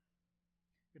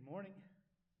Good morning.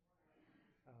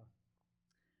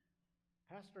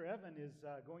 Pastor Evan is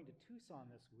going to Tucson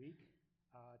this week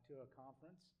to a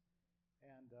conference,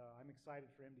 and I'm excited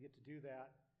for him to get to do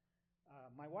that.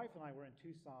 My wife and I were in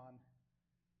Tucson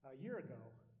a year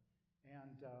ago,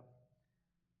 and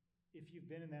if you've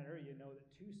been in that area, you know that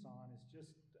Tucson is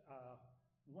just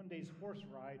one day's horse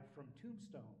ride from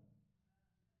Tombstone.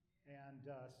 And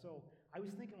so I was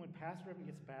thinking when Pastor Evan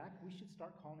gets back, we should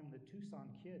start calling him the Tucson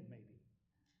Kid, maybe.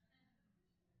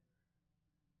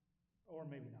 Or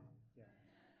maybe not,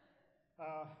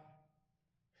 yeah.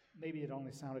 Maybe it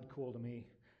only sounded cool to me.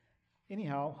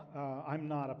 Anyhow, I'm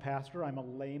not a pastor, I'm a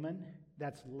layman.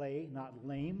 That's lay, not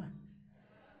lame.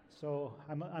 So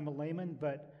I'm a layman,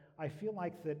 but I feel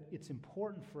like that it's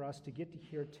important for us to get to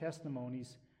hear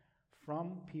testimonies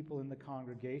from people in the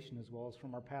congregation as well as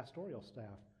from our pastoral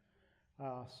staff.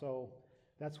 So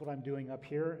that's what I'm doing up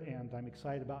here, and I'm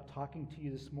excited about talking to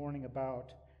you this morning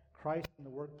about Christ in the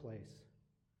workplace.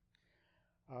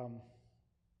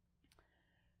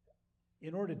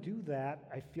 In order to do that,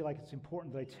 I feel like it's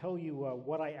important that I tell you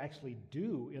what I actually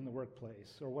do in the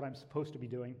workplace, or what I'm supposed to be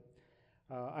doing.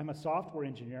 I'm a software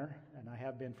engineer, and I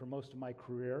have been for most of my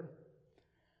career.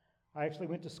 I actually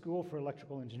went to school for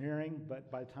electrical engineering,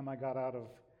 but by the time I got out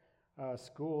of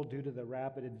school, due to the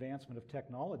rapid advancement of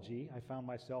technology, I found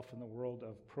myself in the world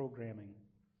of programming.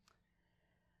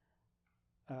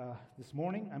 This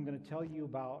morning, I'm going to tell you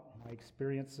about my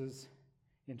experiences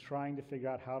in trying to figure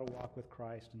out how to walk with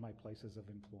Christ in my places of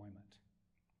employment.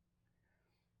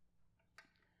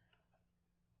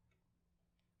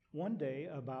 One day,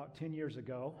 about 10 years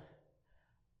ago,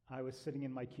 I was sitting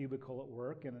in my cubicle at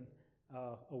work, and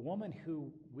a woman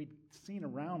who we'd seen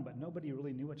around, but nobody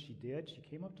really knew what she did, she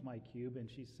came up to my cube and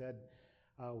she said,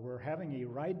 "We're having a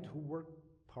ride-to-work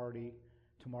party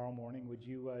tomorrow morning. Would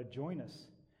you join us?"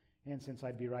 And since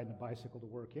I'd be riding a bicycle to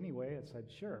work anyway, I said,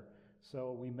 sure.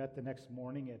 So we met the next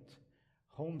morning at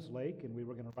Holmes Lake, and we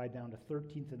were going to ride down to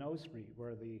 13th and O Street,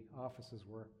 where the offices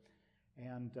were.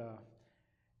 And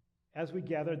as we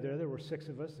gathered there were 6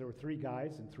 of us. There were 3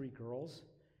 guys and 3 girls.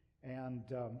 And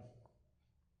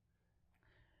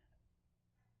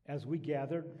as we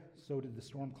gathered, so did the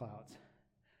storm clouds.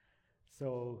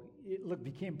 So it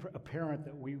became apparent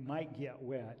that we might get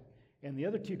wet. And the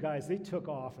other 2 guys, they took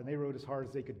off, and they rode as hard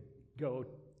as they could go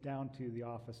down to the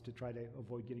office to try to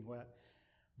avoid getting wet.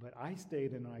 But I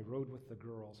stayed and I rode with the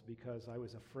girls because I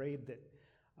was afraid that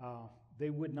they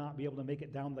would not be able to make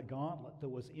it down the gauntlet that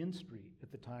was in street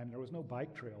at the time. There was no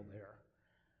bike trail there.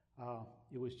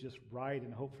 It was just ride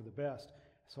and hope for the best.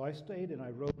 So I stayed and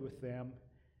I rode with them,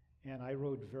 and I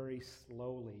rode very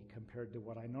slowly compared to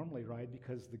what I normally ride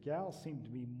because the gals seemed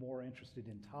to be more interested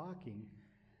in talking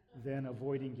than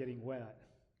avoiding getting wet.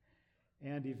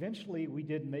 And eventually we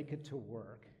did make it to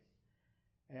work.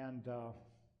 And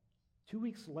 2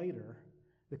 weeks later,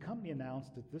 the company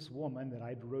announced that this woman that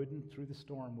I'd ridden through the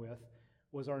storm with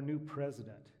was our new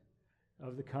president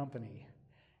of the company.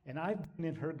 And I've been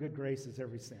in her good graces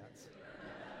ever since.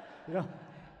 You know,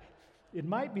 it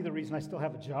might be the reason I still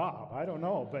have a job. I don't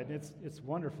know, but it's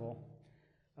wonderful.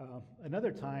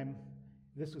 Another time,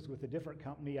 this was with a different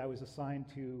company, I was assigned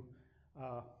to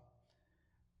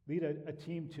lead a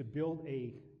team to build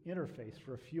a interface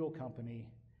for a fuel company,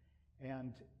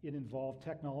 and it involved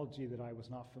technology that I was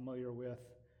not familiar with.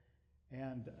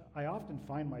 And I often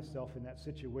find myself in that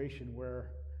situation where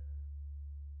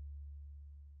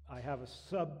I have a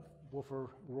subwoofer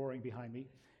roaring behind me,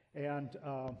 and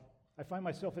I find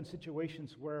myself in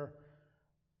situations where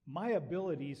my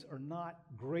abilities are not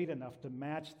great enough to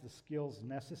match the skills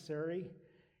necessary.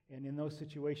 And in those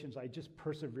situations, I just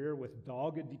persevere with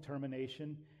dogged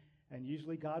determination, and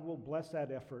usually God will bless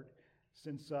that effort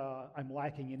since I'm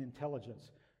lacking in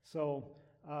intelligence. So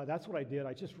that's what I did.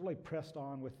 I just really pressed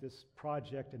on with this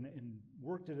project and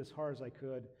worked it as hard as I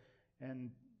could.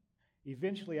 And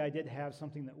eventually I did have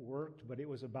something that worked, but it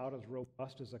was about as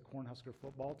robust as a Cornhusker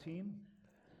football team.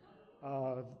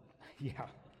 Yeah,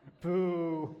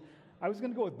 boo. I was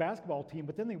going to go with basketball team,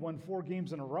 but then they won 4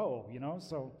 games in a row,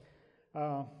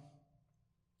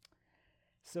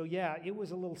 So yeah, it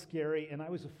was a little scary, and I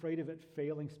was afraid of it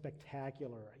failing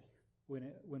spectacularly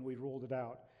when we rolled it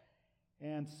out.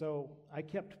 And so I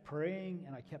kept praying,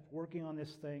 and I kept working on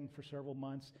this thing for several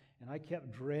months, and I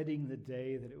kept dreading the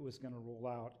day that it was going to roll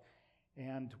out.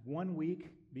 And 1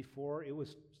 week before it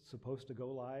was supposed to go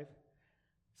live,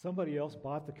 somebody else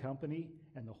bought the company,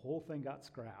 and the whole thing got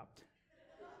scrapped.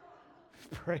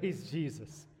 Praise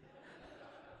Jesus.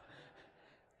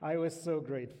 I was so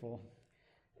grateful.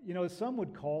 You know, some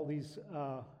would call these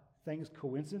things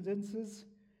coincidences,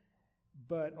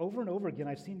 But over and over again,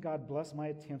 I've seen God bless my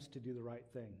attempts to do the right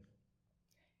thing.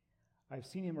 I've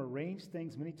seen him arrange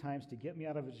things many times to get me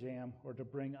out of a jam or to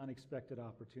bring unexpected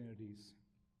opportunities.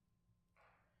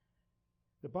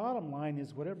 The bottom line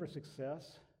is whatever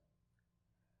success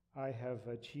I have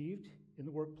achieved in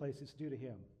the workplace, it's due to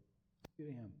him. It's due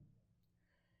to him.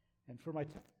 And for my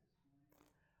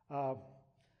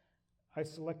I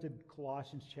selected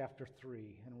Colossians chapter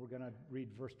 3, and we're going to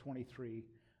read verse 23.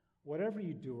 Whatever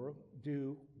you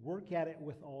do, work at it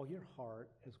with all your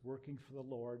heart as working for the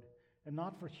Lord and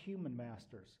not for human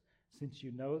masters, since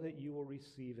you know that you will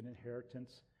receive an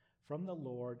inheritance from the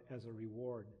Lord as a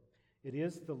reward. It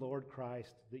is the Lord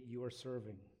Christ that you are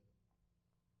serving.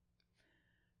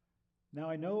 Now,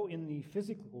 I know in the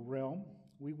physical realm,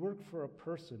 we work for a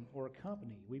person or a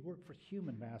company. We work for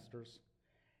human masters,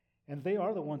 and they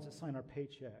are the ones that sign our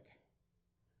paycheck.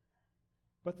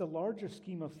 But the larger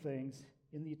scheme of things,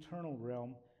 in the eternal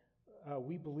realm,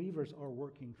 we believers are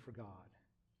working for God.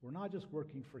 We're not just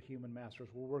working for human masters,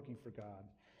 we're working for God.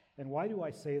 And why do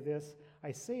I say this?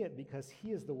 I say it because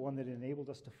he is the one that enabled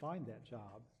us to find that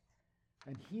job.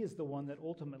 And he is the one that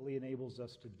ultimately enables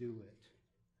us to do it.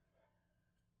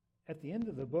 At the end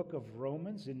of the book of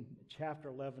Romans, in chapter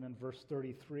 11 and verse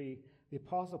 33, the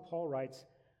Apostle Paul writes,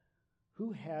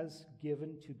 "Who has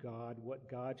given to God what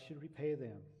God should repay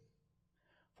them?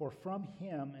 For from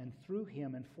him and through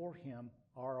him and for him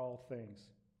are all things."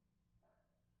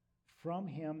 From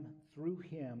him, through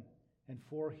him, and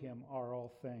for him are all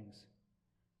things.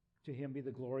 To him be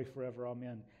the glory forever.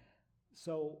 Amen.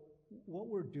 So what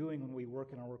we're doing when we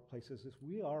work in our workplaces is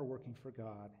we are working for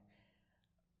God.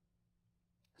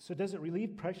 So does it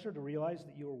relieve pressure to realize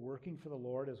that you are working for the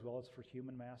Lord as well as for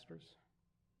human masters?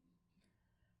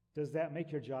 Does that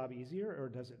make your job easier, or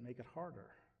does it make it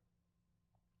harder?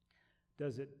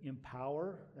 Does it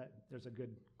empower? There's a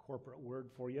good corporate word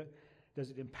for you. Does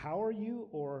it empower you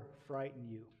or frighten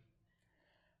you?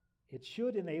 It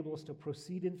should enable us to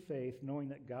proceed in faith, knowing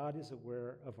that God is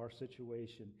aware of our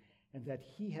situation and that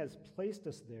he has placed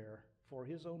us there for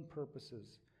his own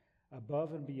purposes,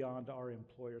 above and beyond our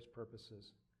employer's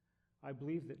purposes. I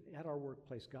believe that at our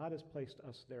workplace, God has placed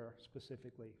us there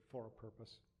specifically for a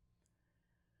purpose.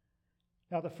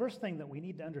 Now, the first thing that we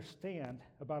need to understand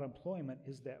about employment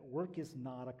is that work is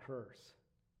not a curse.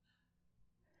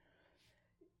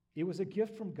 It was a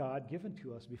gift from God given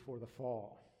to us before the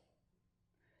fall.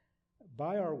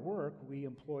 By our work, we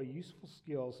employ useful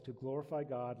skills to glorify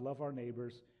God, love our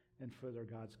neighbors, and further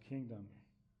God's kingdom.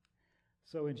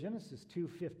 So in Genesis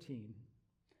 2:15,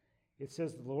 it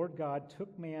says, "The Lord God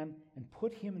took man and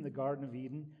put him in the Garden of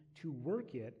Eden to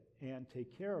work it and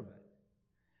take care of it."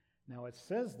 Now it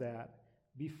says that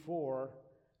before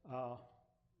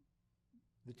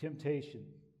the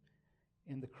temptation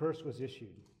and the curse was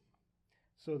issued.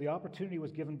 So the opportunity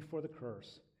was given before the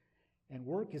curse. And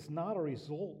work is not a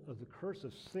result of the curse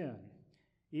of sin,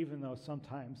 even though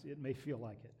sometimes it may feel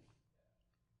like it.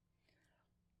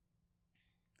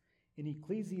 In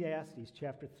Ecclesiastes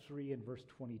chapter 3 and verse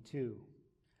 22,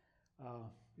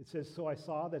 it says, "So I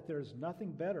saw that there is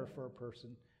nothing better for a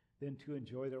person than to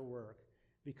enjoy their work,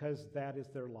 because that is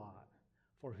their lot.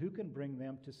 For who can bring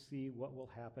them to see what will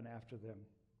happen after them?"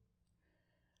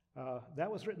 That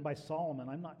was written by Solomon.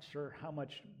 I'm not sure how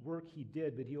much work he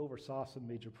did, but he oversaw some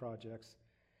major projects.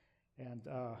 And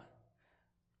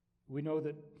we know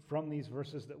that from these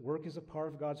verses that work is a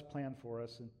part of God's plan for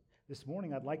us. And this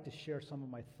morning I'd like to share some of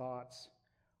my thoughts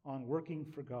on working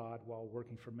for God while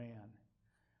working for man.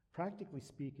 Practically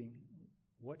speaking,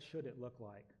 what should it look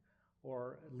like?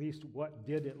 Or at least what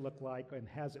did it look like and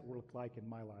has it looked like in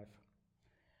my life?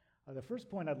 The first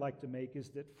point I'd like to make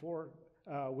is that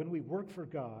when we work for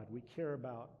God, we care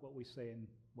about what we say and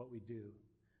what we do.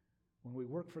 When we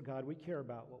work for God, we care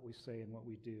about what we say and what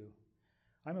we do.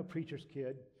 I'm a preacher's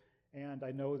kid, and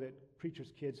I know that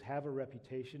preacher's kids have a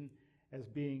reputation as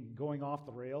going off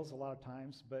the rails a lot of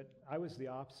times, but I was the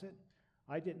opposite.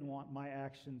 I didn't want my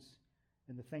actions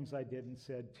and the things I did and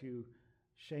said to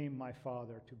shame my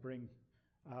father, to bring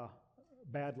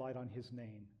bad light on his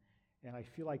name. And I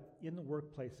feel like in the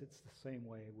workplace, it's the same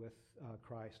way with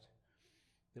Christ,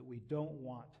 that we don't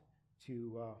want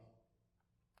to,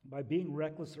 by being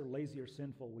reckless or lazy or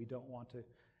sinful, we don't want to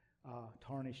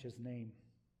tarnish his name.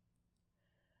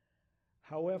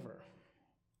 However,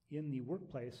 in the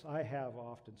workplace, I have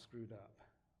often screwed up.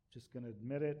 Just going to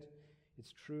admit it.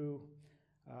 It's true.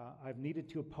 I've needed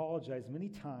to apologize many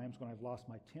times when I've lost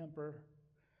my temper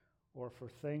or for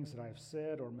things that I've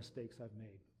said or mistakes I've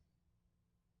made.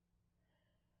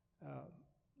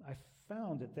 I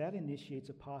found that initiates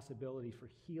a possibility for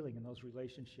healing in those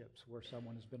relationships where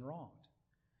someone has been wronged.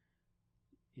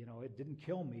 it didn't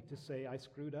kill me to say I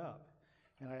screwed up.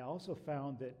 And I also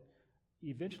found that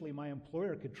eventually my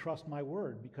employer could trust my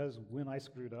word because when I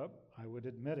screwed up, I would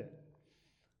admit it.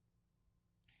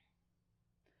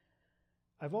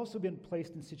 I've also been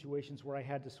placed in situations where I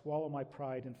had to swallow my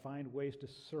pride and find ways to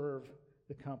serve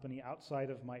the company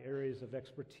outside of my areas of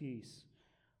expertise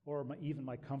or even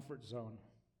my comfort zone.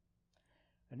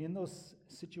 And in those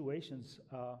situations,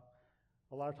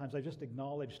 a lot of times I just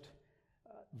acknowledged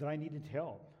that I needed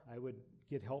help. I would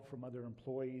get help from other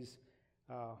employees,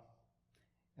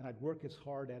 and I'd work as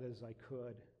hard at it as I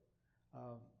could.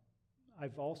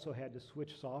 I've also had to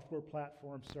switch software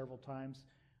platforms several times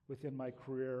within my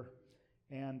career,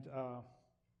 and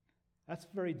that's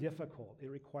very difficult. It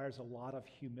requires a lot of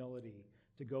humility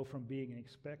to go from being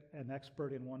an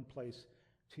expert in one place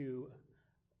to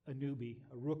a newbie,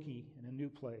 a rookie in a new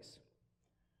place.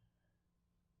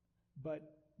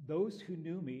 But those who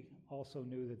knew me also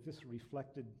knew that this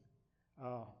reflected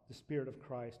the Spirit of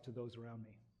Christ to those around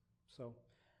me. So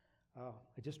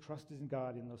I just trusted in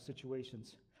God in those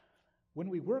situations. When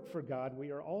we work for God,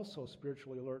 we are also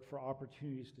spiritually alert for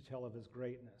opportunities to tell of His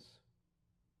greatness.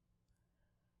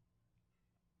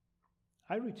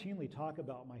 I routinely talk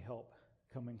about my help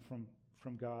coming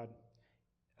from God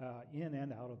in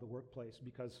and out of the workplace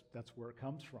because that's where it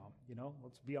comes from,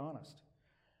 let's be honest.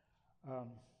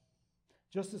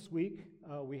 Just this week,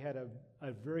 we had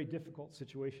a very difficult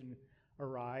situation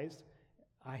arise.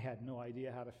 I had no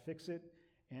idea how to fix it,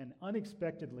 and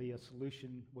unexpectedly a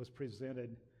solution was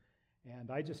presented,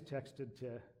 and I just texted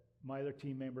to my other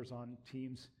team members on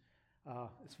Teams.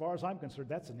 As far as I'm concerned,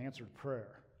 that's an answered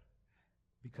prayer,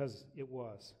 because it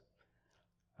was.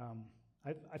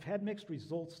 I've had mixed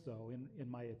results, though, in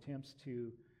my attempts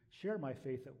to share my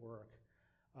faith at work.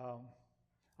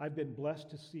 I've been blessed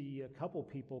to see a couple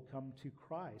people come to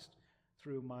Christ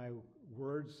through my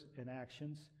words and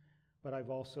actions, but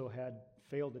I've also had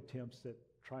failed attempts at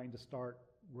trying to start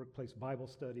workplace Bible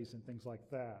studies and things like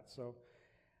that. So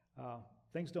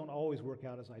things don't always work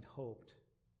out as I'd hoped,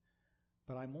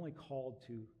 but I'm only called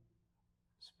to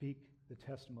speak the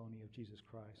testimony of Jesus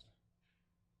Christ.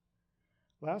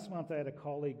 Last month I had a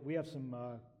colleague, we have some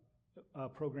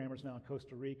programmers now in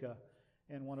Costa Rica,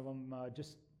 and one of them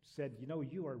just said,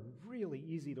 you are really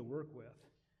easy to work with.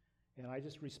 And I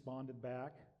just responded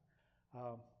back,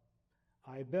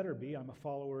 I better be. I'm a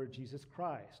follower of Jesus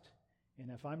Christ.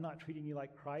 And if I'm not treating you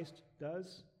like Christ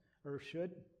does or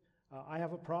should, I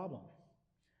have a problem.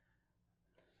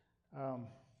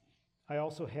 I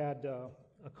also had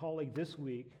a colleague this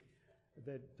week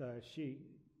that she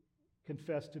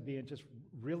confessed to being just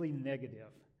really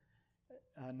negative.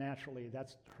 Naturally,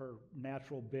 that's her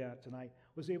natural bent, and I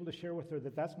was able to share with her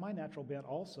that that's my natural bent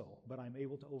also, but I'm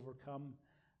able to overcome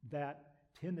that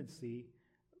tendency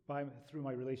through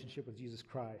my relationship with Jesus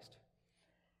Christ.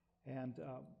 And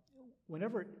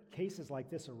whenever cases like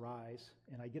this arise,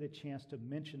 and I get a chance to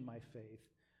mention my faith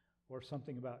or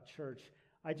something about church,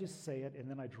 I just say it and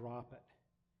then I drop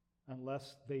it,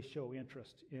 unless they show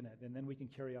interest in it, and then we can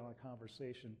carry on a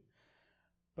conversation.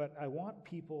 But I want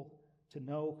people to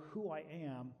know who I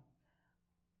am,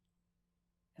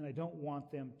 and I don't want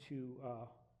them to,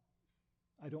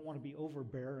 I don't want to be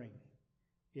overbearing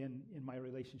in my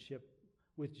relationship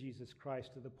with Jesus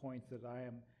Christ to the point that I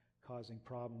am causing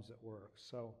problems at work.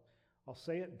 So I'll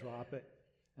say it, drop it,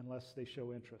 unless they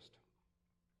show interest.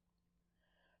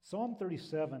 Psalm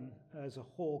 37 as a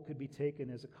whole could be taken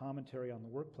as a commentary on the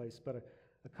workplace, but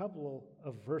a couple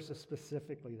of verses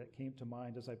specifically that came to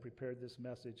mind as I prepared this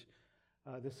message.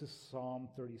 This is Psalm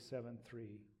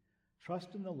 37:3.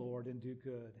 Trust in the Lord and do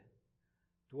good.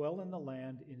 Dwell in the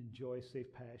land and enjoy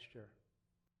safe pasture.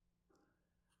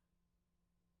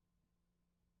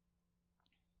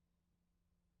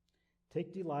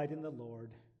 Take delight in the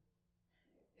Lord,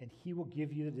 and He will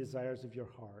give you the desires of your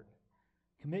heart.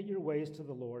 Commit your ways to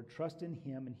the Lord. Trust in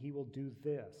Him, and He will do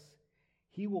this.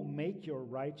 He will make your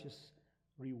righteous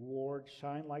reward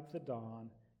shine like the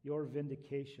dawn, your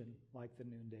vindication like the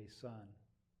noonday sun.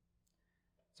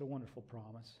 It's a wonderful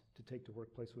promise to take to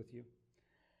workplace with you.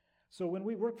 So when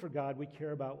we work for God, we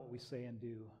care about what we say and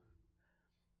do.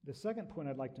 The second point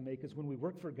I'd like to make is when we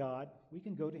work for God, we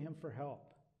can go to Him for help.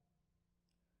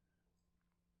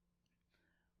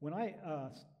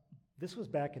 This was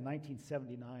back in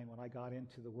 1979 when I got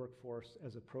into the workforce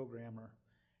as a programmer,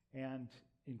 and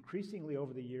increasingly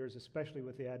over the years, especially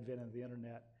with the advent of the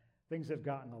internet, things have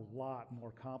gotten a lot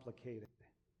more complicated.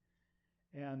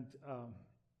 And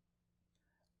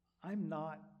I'm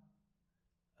not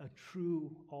a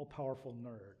true all-powerful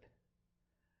nerd.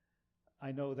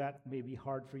 I know that may be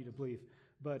hard for you to believe,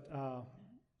 but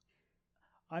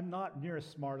I'm not near as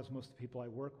smart as most of the people I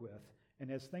work with.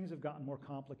 And as things have gotten more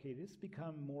complicated, it's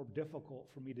become more difficult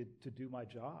for me to do my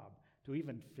job, to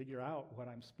even figure out what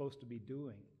I'm supposed to be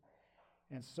doing.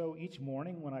 And so each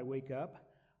morning when I wake up,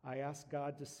 I ask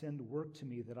God to send work to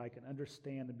me that I can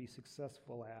understand and be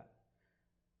successful at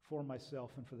for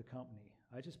myself and for the company.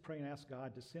 I just pray and ask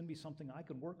God to send me something I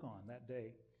can work on that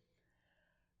day.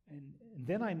 And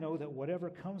then I know that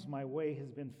whatever comes my way has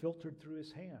been filtered through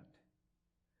His hand.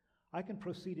 I can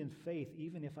proceed in faith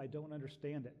even if I don't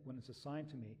understand it when it's assigned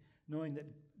to me, knowing that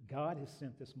God has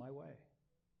sent this my way.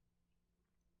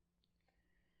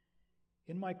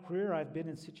 In my career, I've been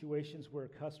in situations where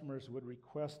customers would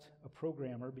request a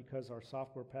programmer because our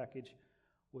software package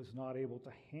was not able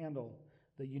to handle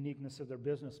the uniqueness of their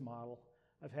business model.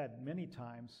 I've had many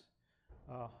times,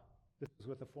 this was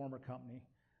with a former company,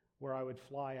 where I would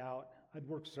fly out. I'd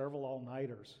work several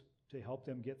all-nighters to help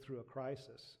them get through a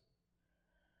crisis.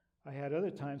 I had other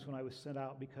times when I was sent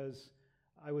out because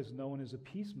I was known as a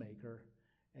peacemaker,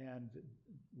 and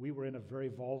we were in a very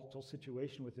volatile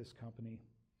situation with this company.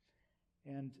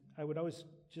 And I would always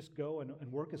just go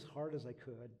and work as hard as I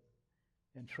could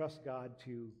and trust God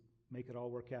to make it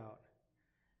all work out.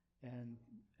 And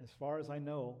as far as I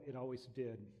know, it always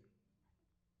did.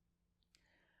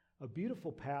 A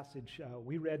beautiful passage,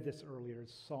 we read this earlier,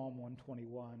 Psalm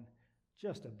 121.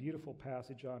 Just a beautiful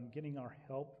passage on getting our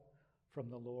help from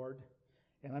the Lord.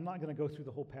 And I'm not going to go through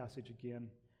the whole passage again,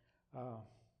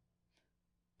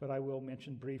 but I will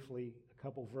mention briefly a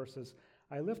couple verses.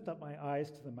 I lift up my eyes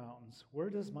to the mountains. Where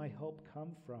does my help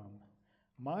come from?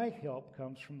 My help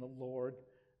comes from the Lord,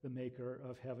 the maker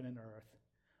of heaven and earth.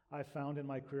 I found in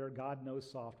my career, God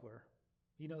knows software.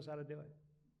 He knows how to do it.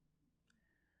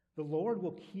 The Lord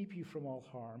will keep you from all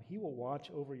harm. He will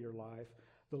watch over your life.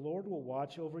 The Lord will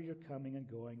watch over your coming and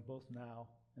going, both now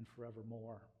and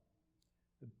forevermore.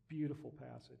 A beautiful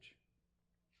passage.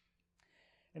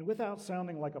 And without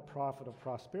sounding like a prophet of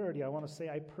prosperity, I want to say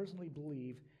I personally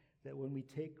believe that when we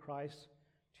take Christ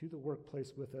to the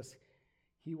workplace with us,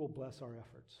 He will bless our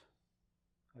efforts.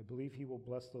 I believe He will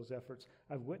bless those efforts.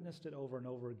 I've witnessed it over and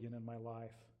over again in my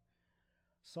life.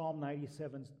 Psalm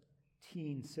 97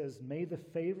 says, "May the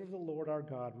favor of the Lord our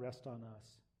God rest on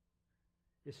us.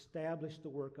 Establish the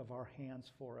work of our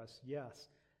hands for us." Yes,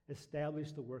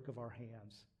 establish the work of our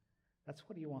hands. That's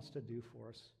what He wants to do for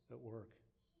us at work.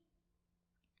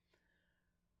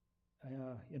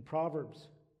 In Proverbs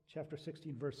chapter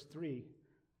 16, verse 3,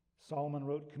 Solomon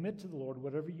wrote, "Commit to the Lord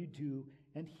whatever you do,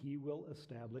 and He will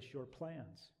establish your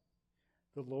plans."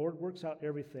 The Lord works out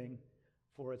everything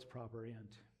for its proper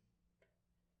end.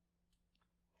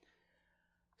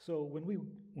 So when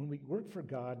we work for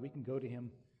God, we can go to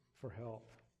Him for help.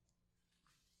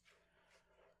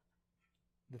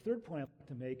 The third point I'd like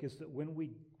to make is that when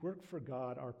we work for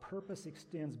God, our purpose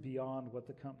extends beyond what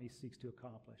the company seeks to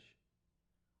accomplish.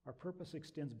 Our purpose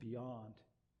extends beyond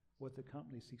what the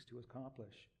company seeks to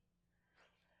accomplish.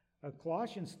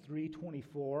 Colossians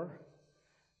 3:24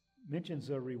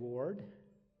 mentions a reward.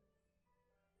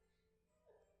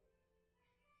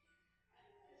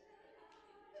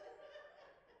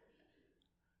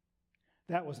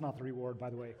 That was not the reward, by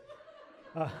the way.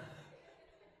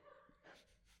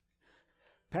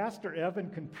 Pastor Evan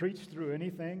can preach through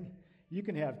anything. You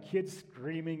can have kids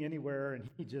screaming anywhere, and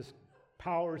he just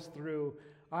powers through.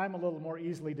 I'm a little more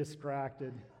easily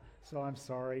distracted, so I'm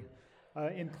sorry.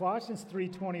 In Colossians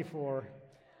 3:24,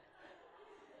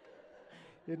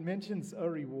 it mentions a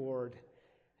reward.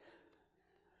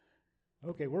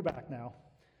 Okay, we're back now.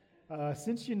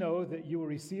 Since you know that you will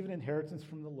receive an inheritance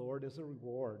from the Lord as a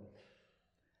reward.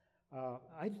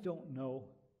 I don't know.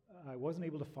 I wasn't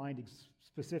able to find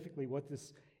specifically what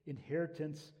this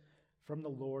inheritance from the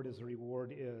Lord as a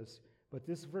reward is. But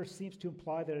this verse seems to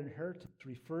imply that inheritance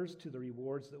refers to the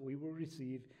rewards that we will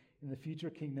receive in the future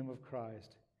kingdom of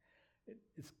Christ.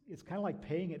 It's kind of like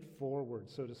paying it forward,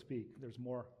 so to speak. There's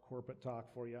more corporate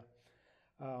talk for you.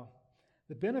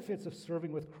 The benefits of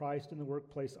serving with Christ in the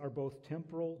workplace are both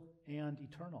temporal and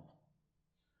eternal.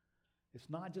 It's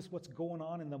not just what's going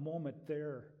on in the moment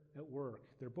there at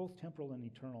work. They're both temporal and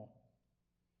eternal.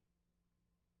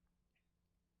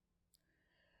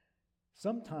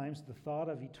 Sometimes the thought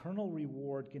of eternal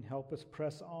reward can help us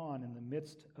press on in the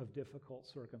midst of difficult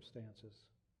circumstances,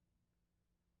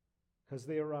 because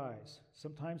they arise.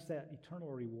 Sometimes that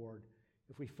eternal reward,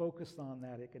 if we focus on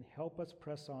that, it can help us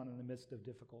press on in the midst of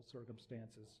difficult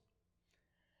circumstances.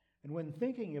 And when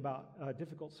thinking about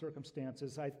difficult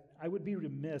circumstances, I would be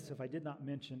remiss if I did not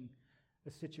mention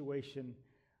a situation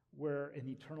where an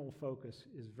eternal focus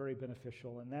is very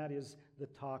beneficial, and that is the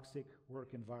toxic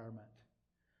work environment.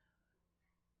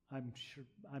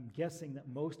 I'm guessing that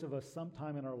most of us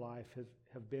sometime in our life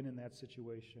have been in that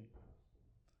situation.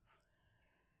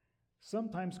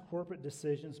 Sometimes corporate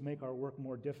decisions make our work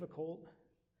more difficult.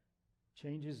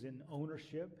 Changes in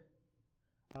ownership.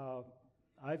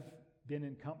 I've been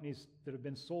in companies that have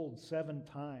been sold 7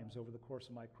 times over the course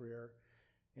of my career,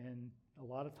 and a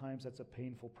lot of times that's a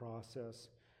painful process.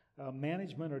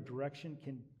 Management or direction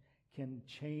can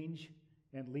change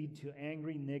and lead to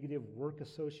angry, negative work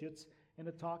associates and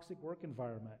a toxic work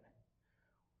environment.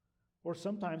 Or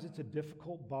sometimes it's a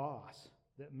difficult boss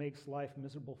that makes life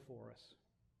miserable for us.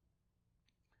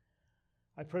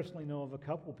 I personally know of a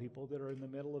couple people that are in the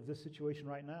middle of this situation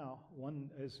right now.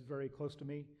 One is very close to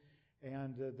me,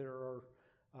 and there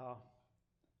are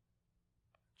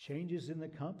changes in the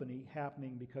company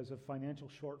happening because of financial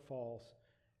shortfalls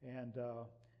and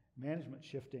management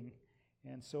shifting,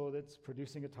 and so that's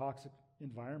producing a toxic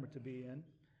environment to be in.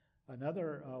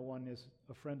 Another one is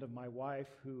a friend of my wife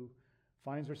who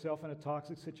finds herself in a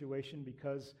toxic situation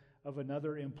because of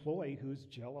another employee who's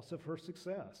jealous of her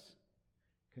success.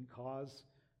 Can cause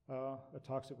a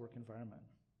toxic work environment.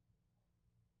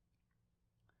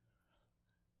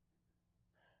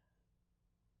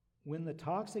 When the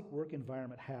toxic work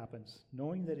environment happens,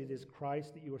 knowing that it is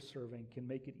Christ that you are serving can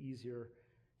make it easier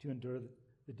to endure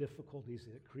the difficulties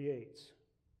that it creates.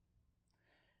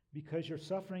 Because your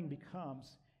suffering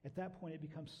becomes, at that point, it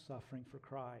becomes suffering for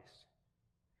Christ,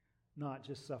 not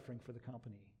just suffering for the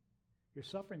company. Your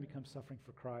suffering becomes suffering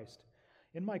for Christ.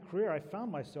 In my career, I found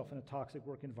myself in a toxic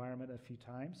work environment a few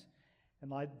times,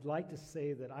 and I'd like to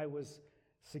say that I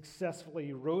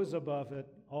successfully rose above it,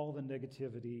 all the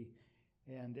negativity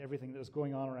and everything that was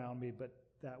going on around me, but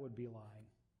that would be lying.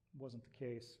 It wasn't the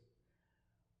case.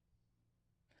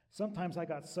 Sometimes I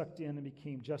got sucked in and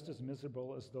became just as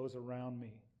miserable as those around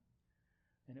me.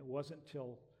 And it wasn't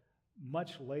until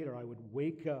much later I would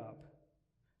wake up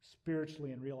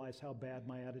spiritually and realize how bad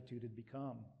my attitude had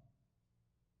become.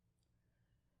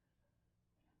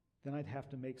 Then I'd have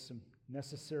to make some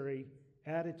necessary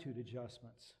attitude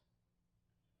adjustments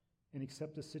and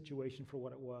accept the situation for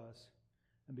what it was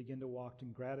and begin to walk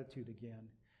in gratitude again.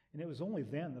 And it was only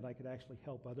then that I could actually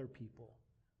help other people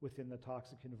within the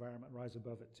toxic environment rise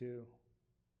above it too.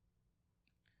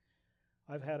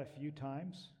 I've had a few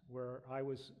times where I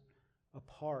was a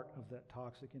part of that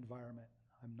toxic environment.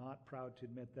 I'm not proud to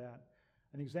admit that.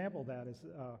 An example of that is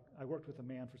I worked with a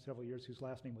man for several years whose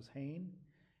last name was Hain,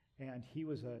 and he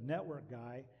was a network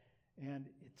guy, and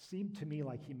it seemed to me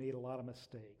like he made a lot of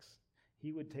mistakes.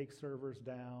 He would take servers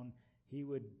down, he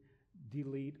would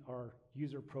delete our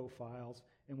user profiles,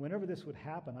 and whenever this would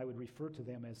happen, I would refer to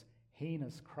them as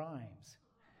heinous crimes,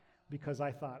 because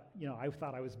I thought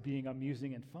I was being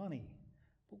amusing and funny.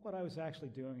 But what I was actually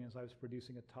doing is I was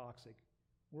producing a toxic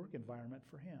work environment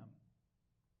for him.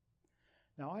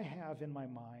 Now I have in my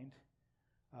mind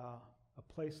a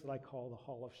place that I call the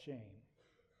Hall of Shame.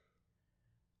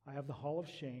 I have the Hall of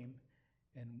Shame,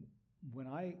 and when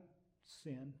I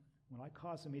sin, when I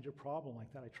cause a major problem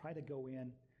like that, I try to go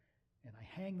in and I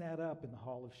hang that up in the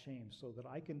Hall of Shame so that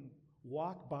I can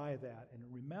walk by that and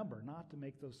remember not to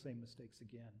make those same mistakes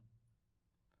again.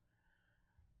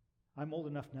 I'm old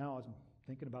enough now, I'm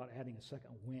thinking about adding a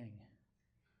second wing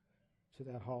to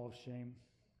that Hall of Shame.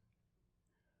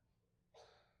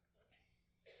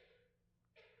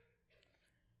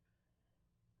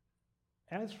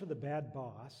 As for the bad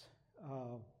boss,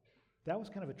 that was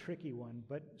kind of a tricky one,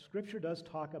 but Scripture does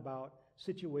talk about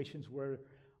situations where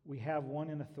we have one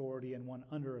in authority and one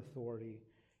under authority.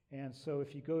 And so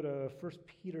if you go to 1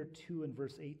 Peter 2 and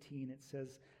verse 18, it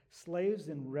says, "Slaves,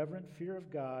 in reverent fear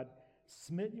of God,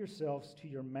 submit yourselves to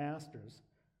your masters,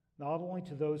 not only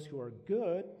to those who are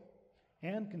good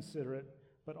and considerate,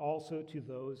 but also to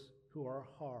those who are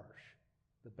harsh,"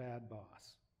 the bad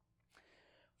boss.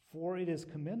 "For it is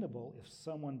commendable if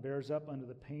someone bears up under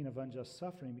the pain of unjust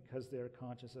suffering because they are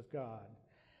conscious of God.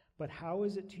 But how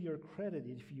is it to your credit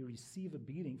if you receive a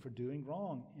beating for doing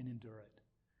wrong and endure it?"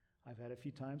 I've had a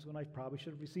few times when I probably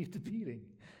should have received a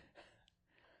beating.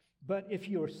 "But if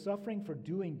you are suffering for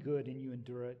doing good and you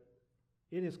endure it,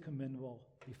 it is commendable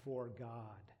before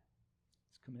God."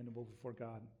 It's commendable before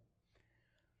God.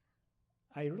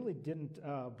 I really didn't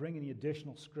bring any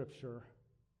additional scripture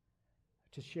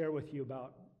to share with you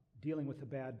about dealing with a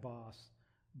bad boss,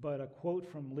 but a quote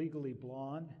from Legally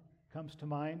Blonde comes to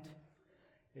mind.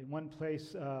 In one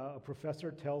place, a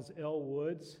professor tells Elle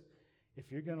Woods,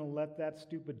 "If you're going to let that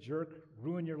stupid jerk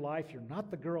ruin your life, you're not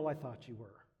the girl I thought you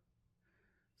were."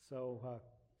 So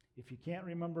if you can't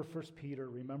remember 1 Peter,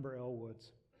 remember Elle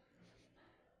Woods.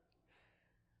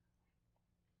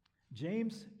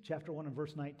 James chapter 1 and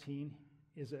verse 19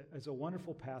 is a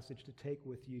wonderful passage to take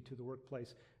with you to the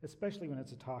workplace, especially when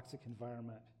it's a toxic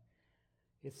environment.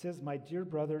 It says, "My dear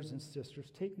brothers and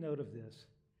sisters, take note of this.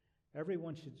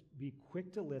 Everyone should be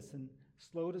quick to listen,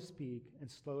 slow to speak, and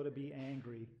slow to be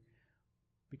angry,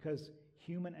 because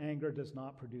human anger does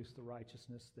not produce the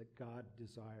righteousness that God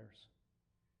desires."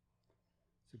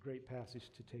 It's a great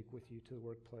passage to take with you to the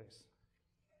workplace.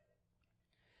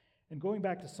 And going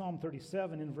back to Psalm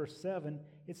 37 in verse 7,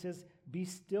 it says, "Be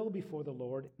still before the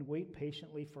Lord and wait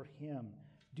patiently for him.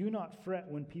 Do not fret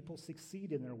when people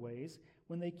succeed in their ways,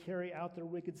 when they carry out their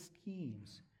wicked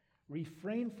schemes.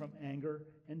 Refrain from anger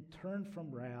and turn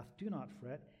from wrath. Do not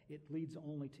fret. It leads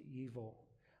only to evil.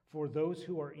 For those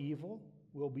who are evil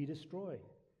will be destroyed,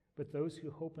 but those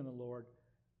who hope in the Lord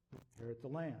will inherit the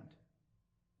land."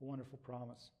 A wonderful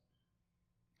promise.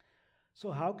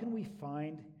 So how can we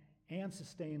find and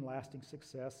sustain lasting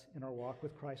success in our walk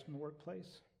with Christ in the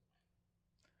workplace?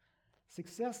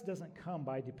 Success doesn't come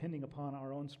by depending upon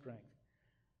our own strength,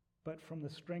 but from the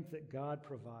strength that God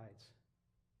provides.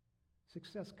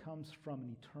 Success comes from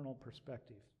an eternal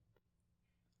perspective.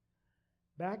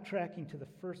 Backtracking to the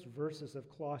first verses of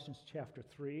Colossians chapter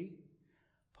 3,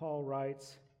 Paul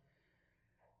writes,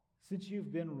 "Since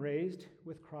you've been raised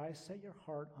with Christ, set your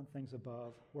heart on things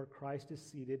above, where Christ is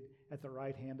seated at the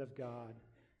right hand of God.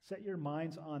 Set your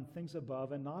minds on things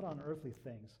above and not on earthly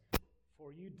things.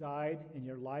 For you died, and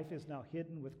your life is now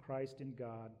hidden with Christ in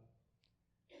God."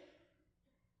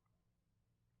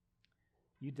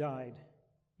 You died.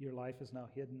 Your life is now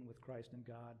hidden with Christ in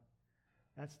God.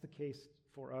 That's the case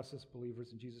for us as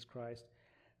believers in Jesus Christ.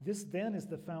 This then is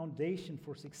the foundation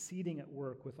for succeeding at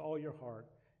work with all your heart,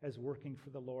 as working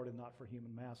for the Lord and not for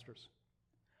human masters.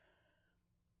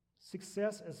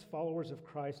 Success as followers of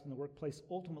Christ in the workplace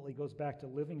ultimately goes back to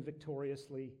living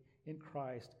victoriously in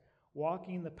Christ,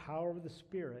 walking in the power of the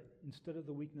Spirit instead of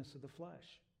the weakness of the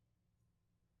flesh.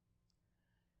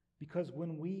 Because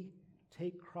when we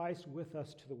take Christ with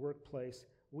us to the workplace,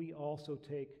 we also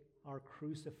take our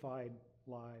crucified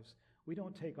lives. We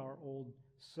don't take our old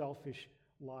selfish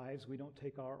lives. We don't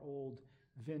take our old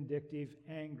vindictive,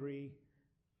 angry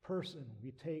person.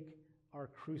 We take our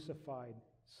crucified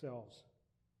selves.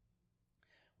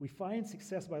 We find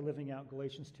success by living out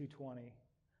Galatians 2:20.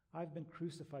 "I've been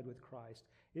crucified with Christ.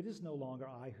 It is no longer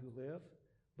I who live,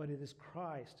 but it is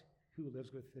Christ who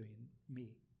lives within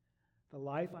me. The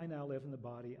life I now live in the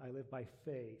body, I live by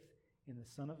faith in the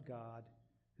Son of God,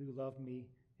 who loved me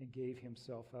and gave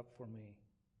himself up for me."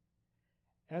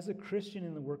 As a Christian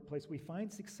in the workplace, we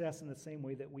find success in the same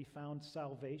way that we found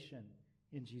salvation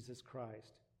in Jesus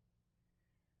Christ,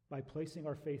 by placing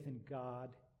our faith in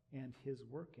God and his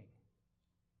working.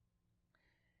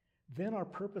 Then our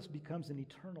purpose becomes an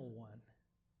eternal one,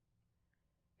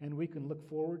 and we can look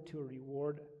forward to a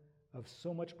reward of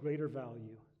so much greater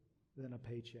value than a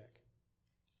paycheck,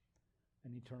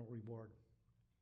 an eternal reward.